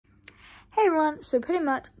Hey everyone, so pretty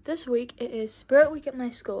much this week it is Spirit Week at my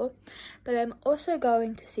school, but I'm also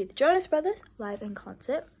going to see the Jonas Brothers live in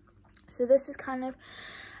concert. So this is kind of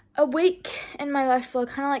a week in my life vlog,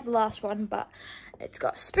 kind of like the last one, but it's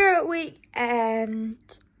got Spirit Week and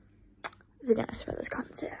the Jonas Brothers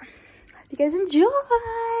concert. Hope you guys enjoy!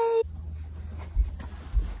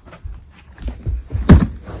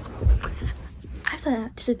 I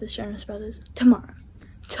plan to see the Jonas Brothers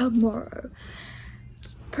tomorrow.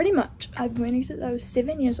 Pretty much, I've been waiting since I was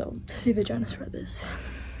 7 years old to see the Jonas Brothers.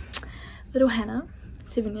 Little Hannah,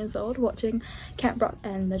 7 years old, watching Camp Rock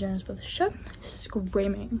and the Jonas Brothers show,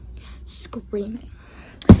 screaming.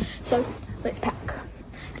 So, let's pack.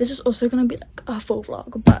 This is also going to be like a full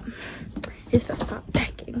vlog, but here's first part,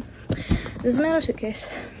 packing. This is my little suitcase.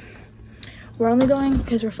 We're only going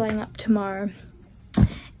because we're flying up tomorrow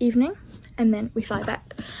evening, and then we fly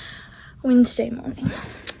back Wednesday morning.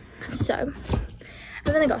 So,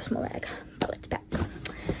 I've only got a small bag, but let's pack.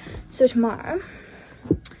 So tomorrow,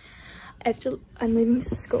 I'm leaving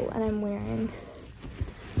school and I'm wearing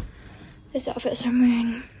this outfit. So I'm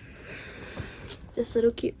wearing this little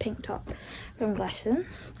cute pink top from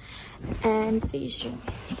Glassons and these jeans.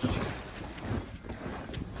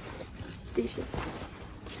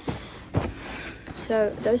 So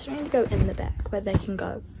those are going to go in the bag, but they can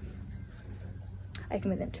go. I can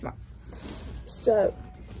wear them tomorrow. So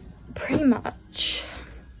pretty much,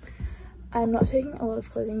 I'm not taking a lot of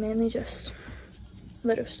clothing, mainly just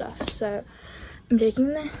little stuff. So I'm taking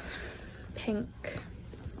this pink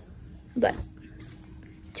like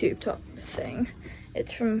tube top thing.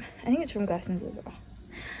 It's from, I think it's from Glassons as well.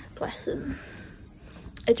 Glassons.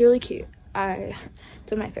 It's really cute. It's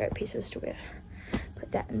one of my favorite pieces to wear.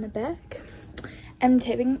 Put that in the bag. I'm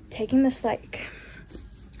taking this, like,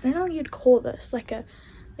 I don't know what you'd call this, like a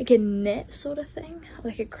knit sort of thing,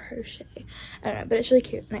 like a crochet. I don't know, but it's really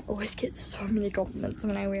cute and I always get so many compliments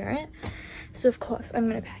when I wear it. So of course I'm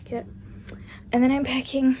gonna pack it. And then I'm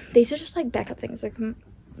packing, these are just like backup things, like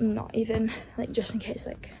not even like just in case,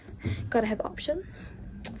 like gotta have options.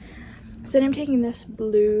 So then I'm taking this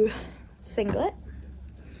blue singlet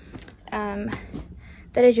that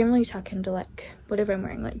I generally tuck into like whatever I'm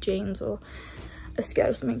wearing, like jeans or a skirt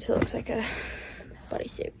or something, so it looks like a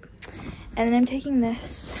bodysuit. And then I'm taking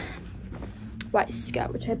this white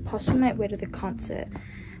skirt, which I possibly might wear to the concert.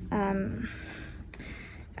 I'm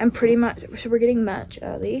pretty much, so we're getting merch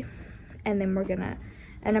early, and then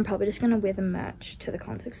and I'm probably just gonna wear the merch to the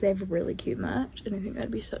concert because they have really cute merch, and I think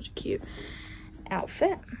that'd be such a cute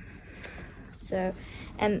outfit. So,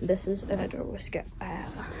 and this is an adorable skirt.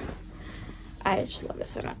 I just love it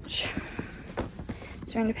so much.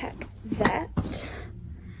 So I'm gonna pack that,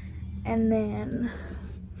 and then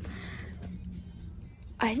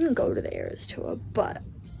I didn't go to the Eras tour, but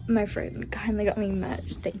my friend kindly got me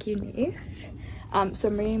merch. Thank you, Neve. So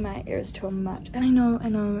I'm bringing my Eras tour merch. And I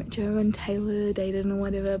know, Joe and Taylor dated and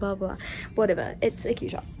whatever, blah, blah, whatever. It's a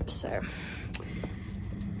cute shop, so.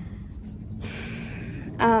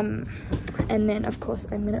 And then, of course,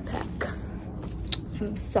 I'm gonna pack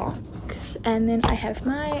some socks. And then I have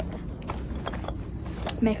my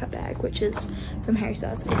makeup bag, which is from Harry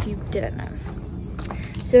Styles, if you didn't know.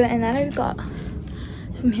 So, and then I've got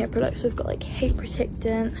some hair products. So I've got like heat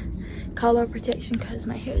protectant, color protection because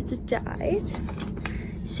my hair is dyed,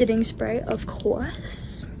 setting spray, of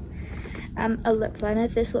course, a lip liner.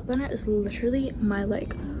 This lip liner is literally my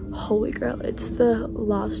like holy grail. It's the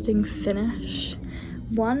Lasting Finish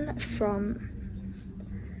one from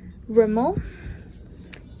Rimmel.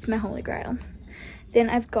 It's my holy grail.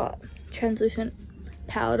 Then I've got translucent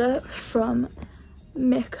powder from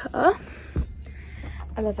Mecca.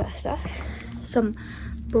 I love that stuff. Some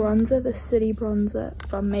bronzer, the City Bronzer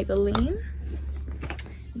from Maybelline.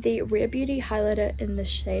 The Rare Beauty highlighter in the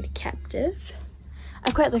shade Captive.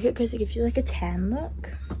 I quite like it because it gives you like a tan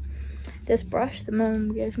look. This brush that my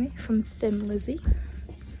mom gave me from Thin Lizzy.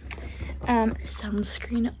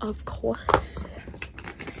 Sunscreen, of course.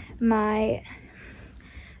 My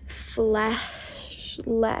Flash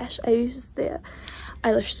Lash. I use the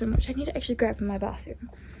eyelash so much. I need to actually grab in my bathroom.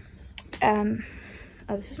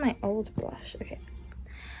 Oh, this is my old blush. Okay.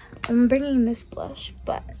 I'm bringing this blush,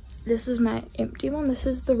 but this is my empty one. This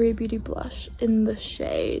is the Rare Beauty blush in the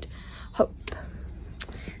shade Hope.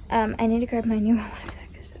 I need to grab my new one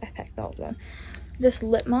because I packed the old one. This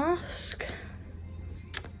lip mask,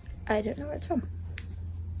 I don't know where it's from.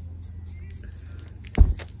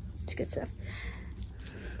 It's good stuff.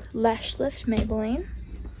 Lash Lift Maybelline.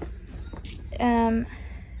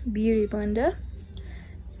 Beauty blender.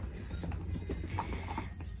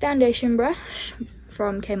 Foundation brush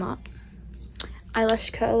from Kmart. Eyelash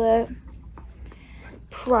curler,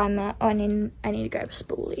 primer. Oh, I need to grab a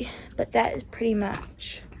spoolie, but that is pretty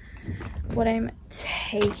much what I'm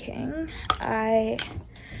taking.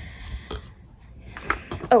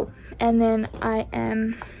 And then I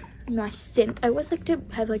am my scent. I always like to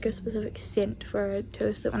have like a specific scent for a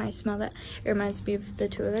tour so that when I smell that, it reminds me of the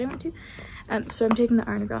tour that I went to. So I'm taking the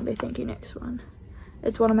Ariana Grande Thank You Next one.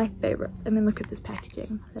 It's one of my favorite. I mean, look at this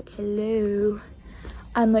packaging. Like, hello.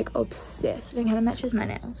 I'm like obsessed. It kind of matches my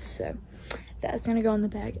nails, so that's gonna go in the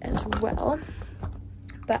bag as well.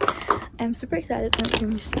 But I'm super excited. It's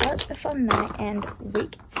gonna be such a fun night and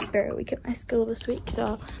week. It's Spirit Week at my school this week, so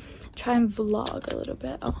I'll try and vlog a little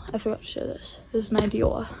bit. Oh, I forgot to show this. This is my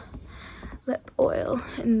Dior lip oil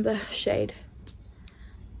in the shade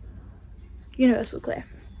Universal Clear.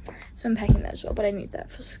 So I'm packing that as well, but I need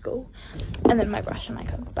that for school. And then my brush and my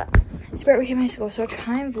comb. But Spirit Week at my school, so I'll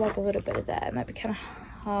try and vlog a little bit of that. It might be kind of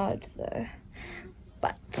hard though.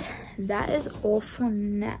 But that is all for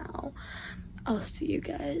now. I'll see you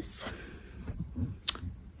guys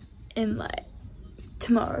in like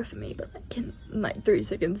tomorrow for me, but like in like 3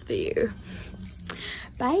 seconds for you.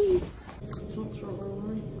 Bye.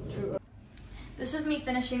 This is me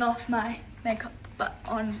finishing off my makeup, but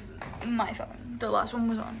on my phone. The last one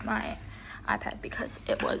was on my iPad because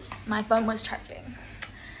my phone was charging.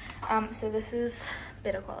 So this is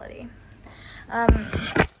better quality. I don't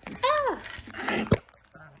know.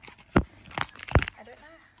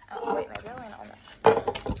 Oh wait, maybe I'll land on that.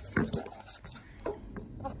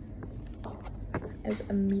 It was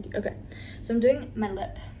immediate. Okay, so I'm doing my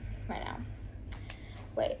lip right now.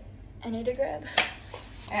 Wait, I need to grab.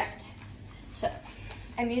 Alright, so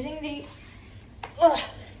I'm using the.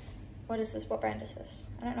 What is this? What brand is this?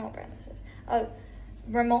 I don't know what brand this is. Oh,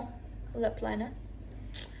 Rimmel lip liner.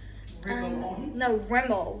 Revlon? No,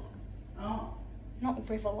 Rimmel. Oh. Not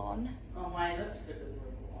Revlon. Oh, my lipstick is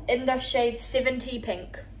Revlon. In the shade 70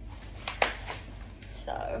 pink.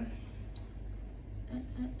 So.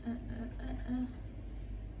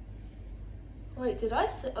 Wait, did I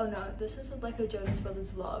say? Oh no, this is like a JonasBrothers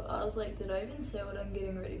vlog. I was like, did I even say what I'm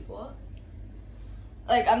getting ready for?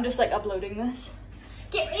 Like, I'm just like uploading this.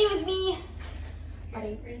 Get ready with me!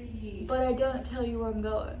 But I don't tell you where I'm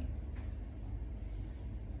going.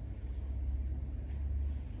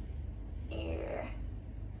 Here.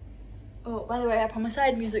 Oh, by the way, I promised I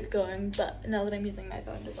had music going, but now that I'm using my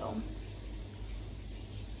phone to film.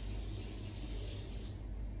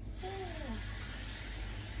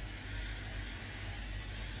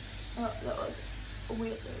 Oh, that was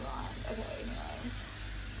weirdly rhymed. Okay,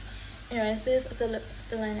 anyways, this is the lip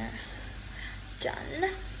liner done.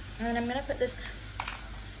 And then I'm gonna put this.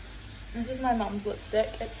 This is my mom's lipstick.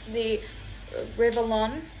 It's the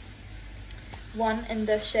Revlon one in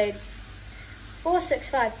the shade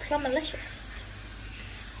 465 Plumalicious.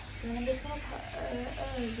 And I'm just gonna put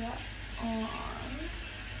that on.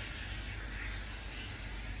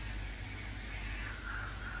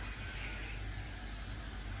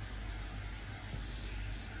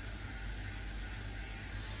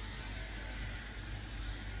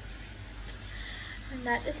 And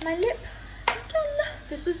that is my lip done.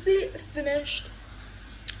 This is the finished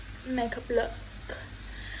makeup look.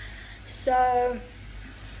 So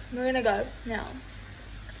we're gonna go now,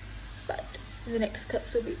 but the next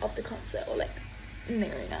clips will be of the concert or like in the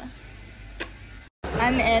arena.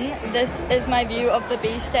 I'm in. This is my view of the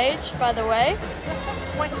B stage, by the way.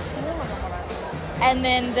 And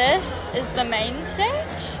then this is the main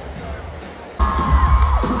stage.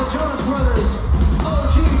 The Jonas Brothers,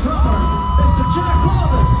 OG drummer, Mr.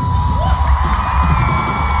 JonasBrothers.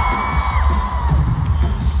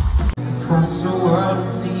 Across the world and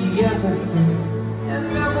see everything and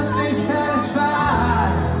never be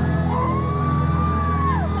satisfied.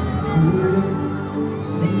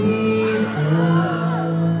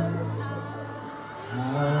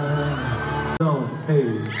 Don't pay,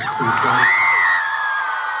 please.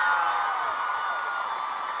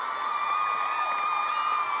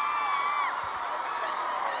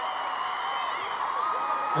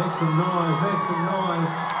 Make some noise, make some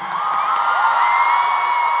noise.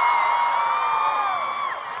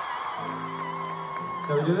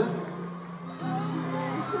 Shall we do this?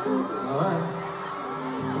 All right.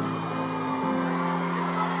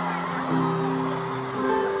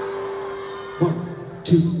 One,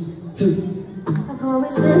 two, three. I've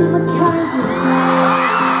always been the kind of girl,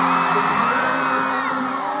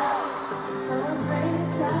 so afraid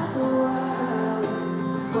to tell the world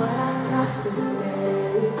what I've got to say.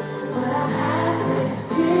 But I have this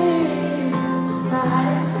dream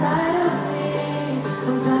right inside of me.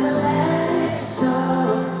 I'm gonna let it show.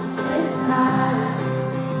 It's time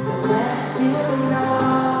to let you know.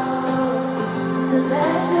 Just to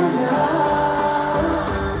let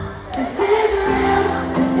This is real,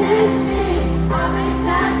 this is me. I'm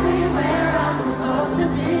exactly where I'm supposed to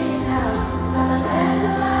be now. Gonna let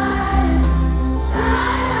the light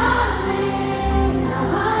shine on me. Now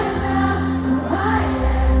I found who I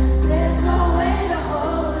am. There's no way to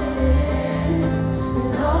hold it in.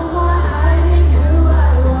 No more hiding who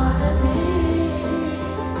I wanna be.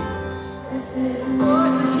 This is me.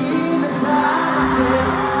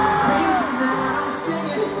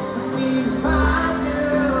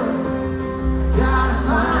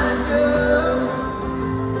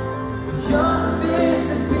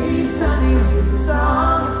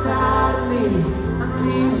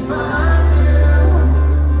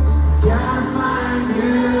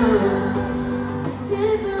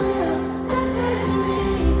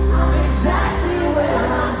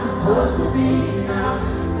 Supposed to be now,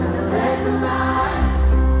 and let the light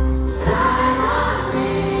shine on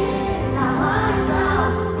me. Now I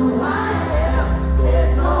found who I am.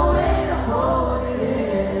 There's no way to hold it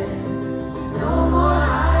in. No more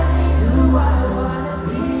hiding who I wanna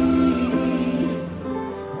be.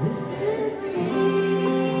 This is me.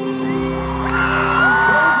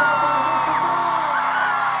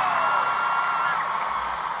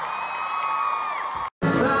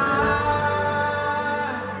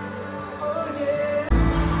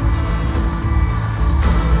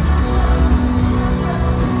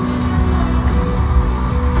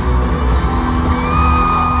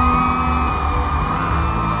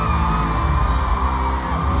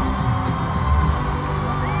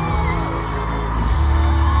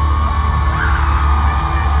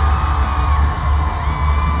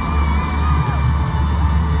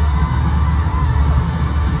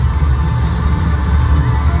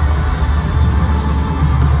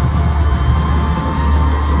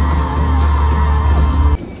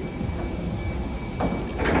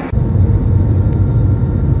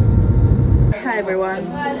 Hi everyone.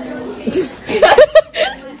 My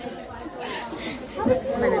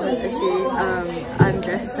name is Ishi. I'm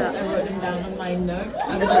dressed up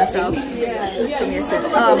as myself from year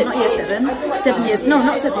 7. Not year 7. 7 years. No,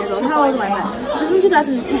 not 7 years old. How old am I? I was from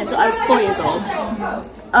 2010, so I was 4 years old.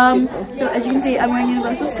 So as you can see, I'm wearing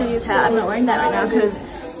Universal Studios hat. I'm not wearing that right now because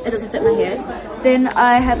it doesn't fit my head. Then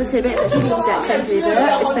I have a teddy bear. It's actually the exact same teddy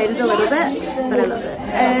bear. It's faded a little bit, but I love it.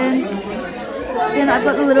 And then I've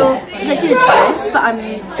got the little, it's actually a dress, but I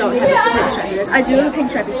don't have a pink stripy dress. I do have a pink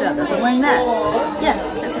stripy shirt though, so I'm wearing that. Yeah,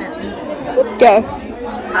 that's it. Go.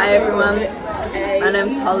 Hi everyone, my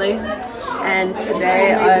name's Holly, and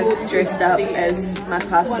today I've dressed up as my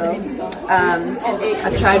past self.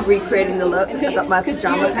 I've tried recreating the look. I got my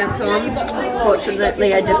pajama pants on.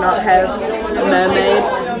 Fortunately, I did not have a mermaid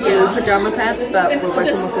blue pajama pants, but we're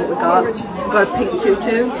working with what we got. I've got a pink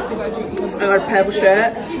tutu. I got a purple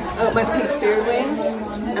shirt. I got my pink fairy wings,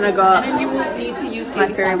 and I got my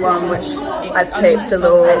fairy one, which I've taped a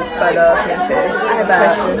little photo into. I have a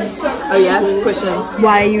question. Oh yeah, question.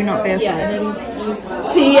 Why are you not barefoot?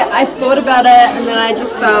 See, I thought about it, and then I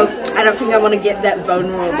just felt I don't think I want to get that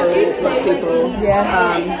vulnerable with people.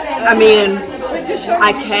 Yeah. I mean,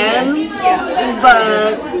 I can, but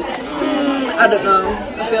I don't know.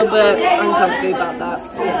 I feel a bit uncomfortable about that.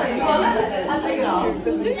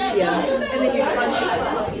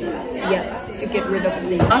 Yeah. To get rid of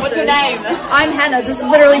the. What's your name? I'm Hannah. This is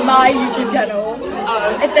literally my YouTube channel.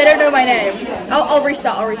 If they don't know my name, I'll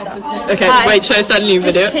restart. Okay, Hi. wait, should I start a new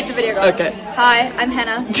video? Just keep the video going. Okay. Hi, I'm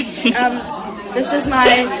Hannah. This is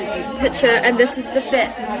my picture and this is the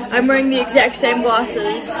fit. I'm wearing the exact same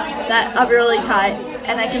glasses that are really tight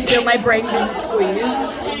and I can feel my brain being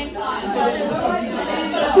squeezed.